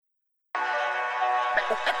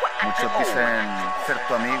Muchos dicen ser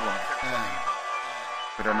tu amigo,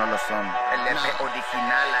 pero no lo son. El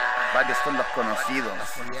Originala. Varios son los conocidos,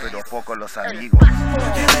 pero pocos los amigos.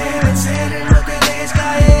 No te dejes vencer, no te dejes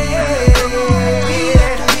caer.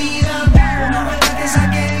 Vive tu vida, no maltrates a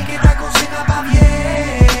aquel que te aconseja pa'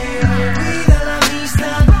 bien. Cuida la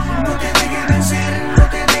amistad, no te dejes vencer, no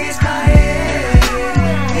te dejes caer.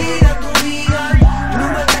 Cuida tu vida,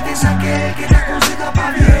 no maltrates a aquel que te aconseja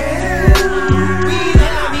pa' bien.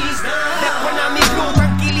 Cuida la amistad. Después amigo,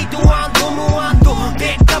 tranquilito ando, no ando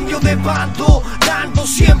de cambio de bando, dando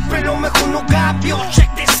siempre lo mejor, no cambio. Check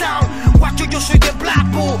this out, guacho, yo soy de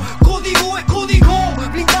Blapo. Código es código,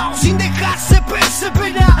 blindado sin dejarse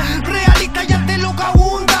perseverar. Realista ya te lo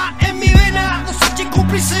cabunda en mi vena. Dos H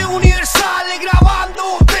cómplices universales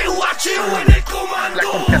grabando. BUHO en el comando. La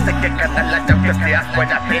confianza que gana la llave que seas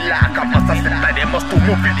buena tela. Jamás aceptaremos tu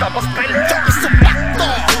movie, damos pela. Yo que soy pacto,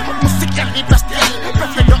 música libre bestial.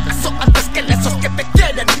 Prefiero eso antes que esos que te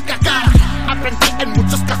quieren cagar. Aprendí en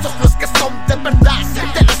muchos casos los que son de verdad.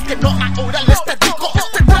 De los que no ahora les te digo,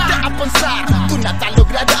 ponte a pensar. Tú nada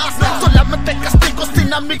lograrás, solamente castigos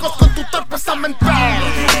sin amigos con tu torpeza mental. No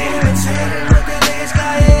te dejes vencer, no te dejes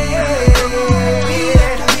caer.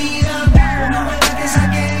 Vive tu vida, no maltrates a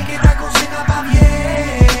aquel que te aconseja pa'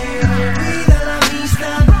 bien. Cuida la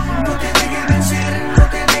amistad, no te dejes vencer, no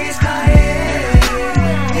te dejes caer.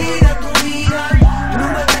 Cuida tu vida, no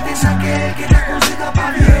maltrates a aquel que te aconseja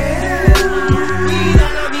pa' bien. Cuida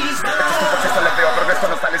la amistad. Estos procesos les veo progreso,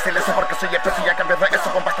 no sale silencio porque soy espeso y a cambio de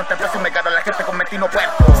eso con bastante precio me gano a la gente con metino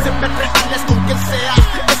puerto. Siempre reales con quien sea,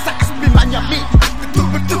 esa es mi maña, mi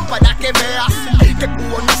actitud para que veas que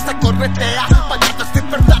Buho no se corretea. Para decir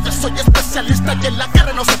verdades soy especialista y en la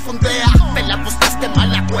guerra no se fundea. De la busca